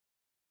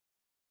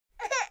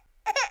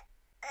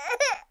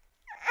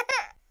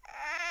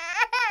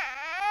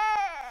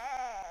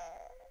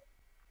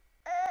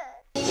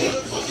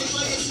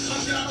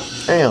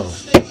Damn.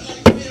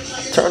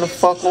 Turn the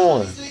fuck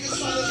on.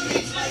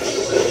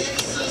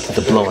 Get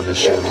the blow in this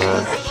shit,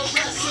 man.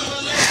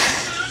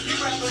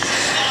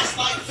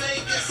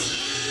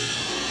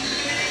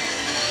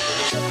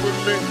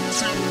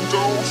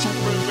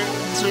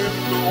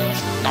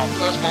 I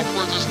pass my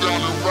presence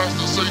down and rise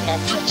to say my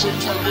future.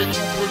 Super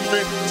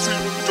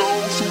Nintendo,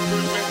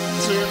 Super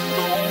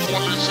Nintendo.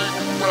 26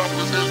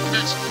 rappers and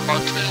beats,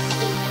 I can't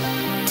cool.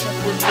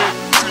 Super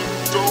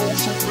Nintendo,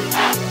 Super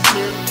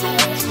Nintendo.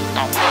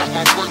 I pass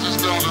my presence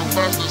down and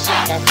rise to say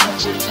my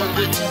future. Super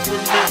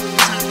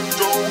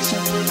Nintendo,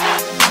 Super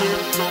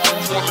Nintendo.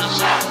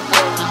 26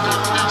 rappers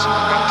and beats, I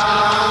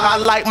can't. I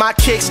like my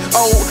kicks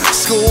old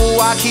school,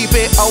 I keep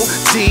it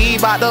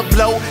OG. By the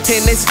blow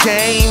in this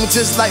game,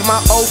 just like my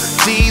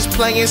OGs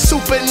playing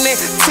Super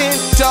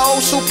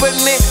Nintendo, Super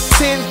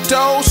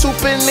Nintendo,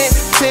 Super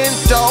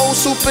Nintendo,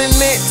 Super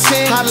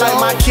Nintendo. I like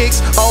my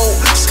kicks old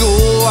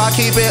school, I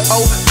keep it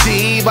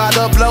OG. By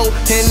the blow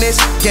in this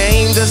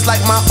game, just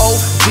like my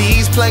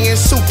OGs playing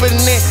Super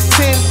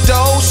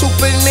Nintendo,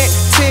 Super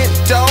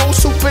Nintendo,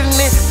 Super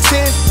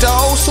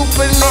Nintendo,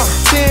 Super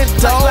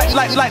Nintendo.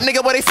 Like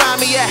nigga, where they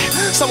find me at?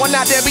 Someone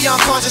out there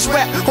beyond conscious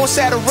rap. On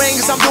Saturn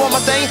rings, I'm doing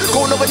my thing.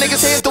 Going over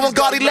niggas' heads, doing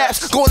gaudy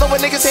laps. Going over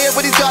niggas' head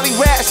with these gaudy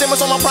raps.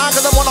 Simmers on my prime,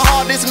 cause I'm on the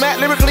hardest mat.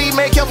 Lyrically,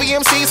 make healthy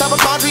MCs have a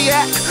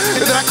contract.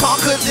 And then I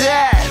conquer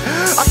that.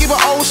 I keep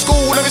it old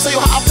school, let me show you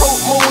how I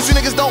approach moves. You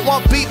niggas don't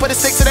want beat, but it's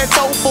sick to that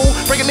tofu.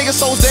 Breaking niggas'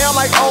 souls down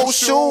like old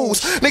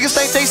shoes. Niggas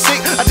think they sick,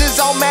 I just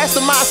all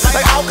masterminds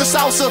like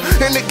Alka-Seltzer.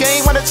 In the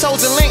game, I'm the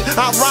chosen link.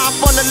 I rhyme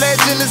from the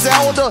legend is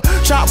elder.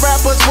 Chop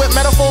rappers with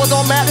metaphors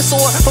on Madison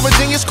sword. From a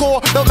genius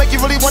core, they'll make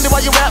you really wonder why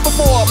you rap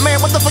before.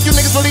 Man, what the fuck you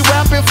niggas really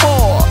rapping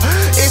for?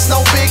 It's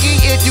no biggie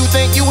if you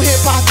think you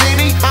hip-hop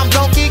Diddy. I'm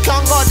Donkey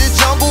Kong of the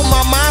jungle,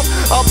 my mind's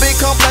a big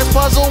complex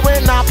puzzle.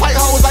 When I fight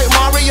hoes like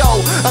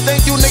Mario, I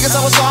think you niggas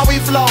have a sorry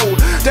flow.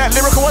 That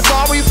lyrical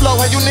Atari flow,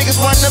 and you niggas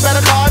running a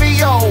better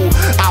cardio.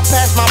 I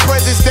pass my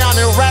presence down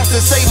and rap to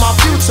save my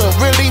future.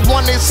 Really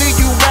wanna see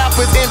you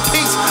rappers in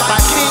peace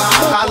like King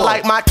Cooper. I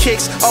like my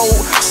kicks old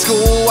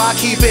school, I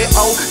keep it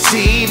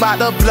OG. By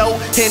the blow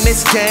in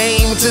this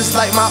game, just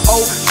like my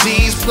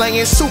OGs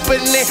playing Super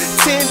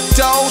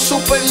Nintendo,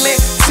 Super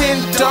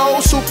Nintendo,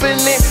 Super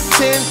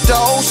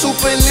Nintendo,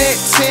 Super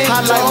Nintendo.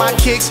 I like my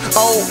kicks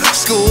old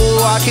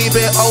school, I keep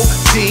it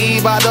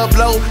OG. By the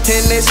blow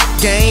in this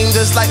game,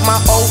 just like my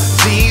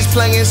OGs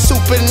playing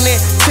Super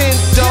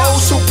Nintendo,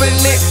 Super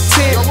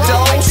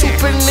Nintendo,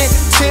 Super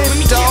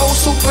Nintendo,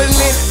 Super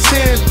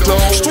Nintendo.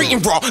 Street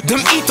and raw,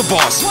 them eat the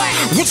boss.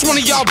 Which one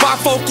of y'all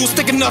bifocals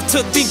thick enough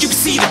to think you can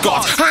see the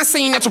gods? I ain't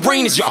saying that your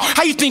brain is y'all.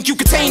 How you think you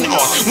contain the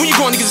art? When you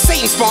going to get the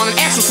Satan spawn and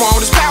actual spawn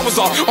with his powers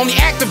off? Only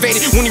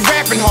activated when he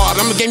rapping hard.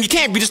 I'm a game you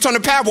can't beat, just turn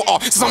the power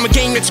off. Since I'm a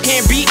game that you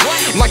can't beat,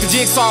 I'm like the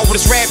jigsaw with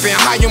his rapping.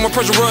 High on my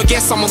pressure rug,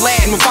 guess I'm a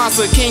lad.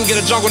 Mufasa, king of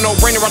the jungle, no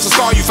brainer. I should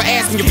scar you for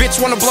asking your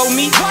bitch wanna blow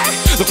me.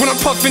 Look when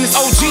I'm puffing this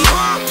OG.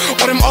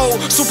 Or them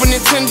old Super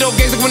Nintendo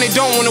games, like when they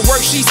don't wanna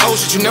work sheets. Oh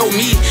shit, you know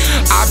me.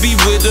 I be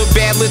with a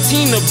bad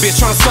Latina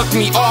bitch tryna suck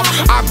me off.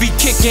 I be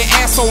kicking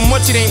ass so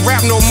much it ain't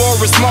rap no more,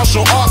 it's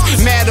martial arts.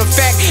 Matter of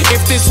fact,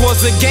 if this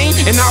was a game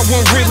and I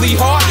went really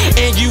hard,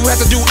 and you had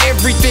to do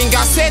everything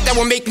I said, that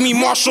would make me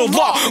martial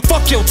law.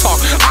 Fuck your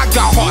talk, I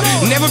got heart.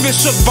 Never been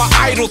shook by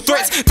idle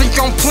threats. Think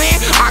I'm playing?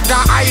 I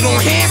got idle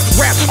hands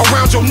wrapped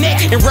around your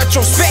neck. In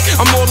retrospect,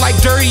 I'm more like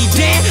Dirty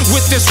Dan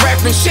with this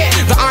rapping shit.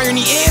 The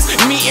irony is,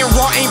 me and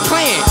Raw ain't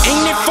playing.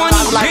 Ain't it funny,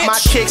 bitch? Like my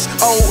kicks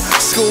old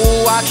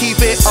school, I keep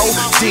it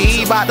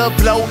OG. By the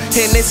blow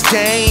in this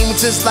game,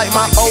 just like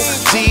my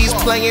OGs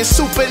playing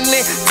Super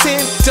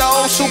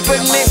Nintendo, Super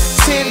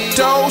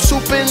Nintendo,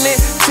 Super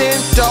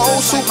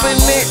Nintendo, Super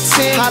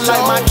Nintendo. I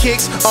like my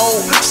kicks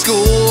old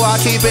school, I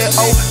keep it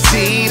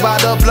OG. By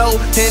the blow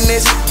in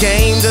this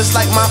game, just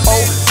like my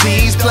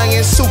OGs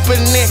playing Super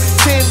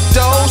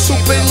Nintendo,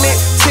 Super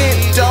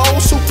Nintendo,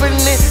 Super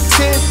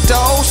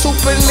Nintendo,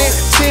 Super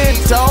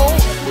Nintendo.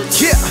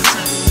 Yeah,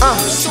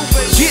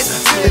 yeah,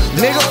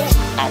 nigga,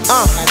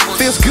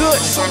 feels good,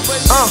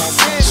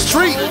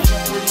 street,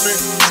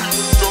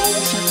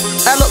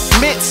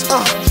 Elementz,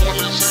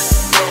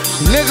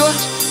 nigga,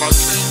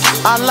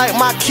 I like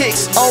my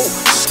kicks old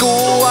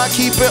school, I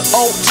keep it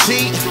OG.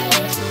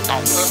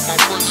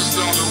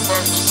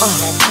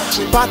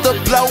 About to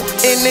blow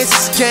in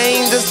this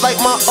game just like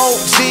my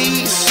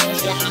OGs.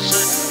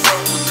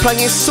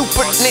 Playing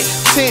Super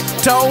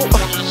Nintendo.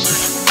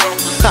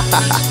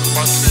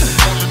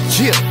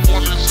 Yeah.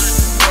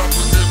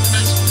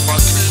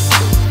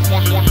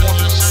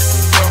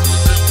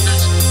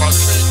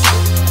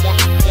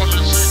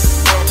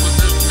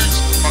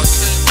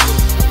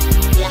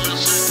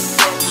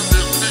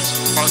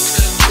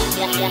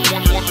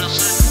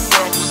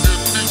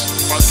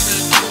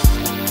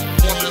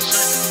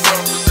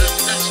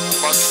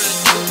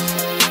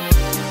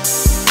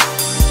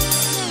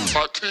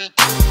 The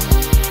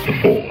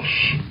Force.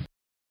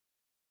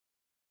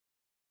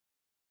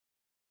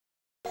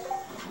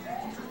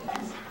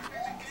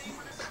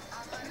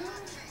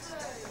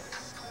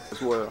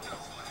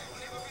 world.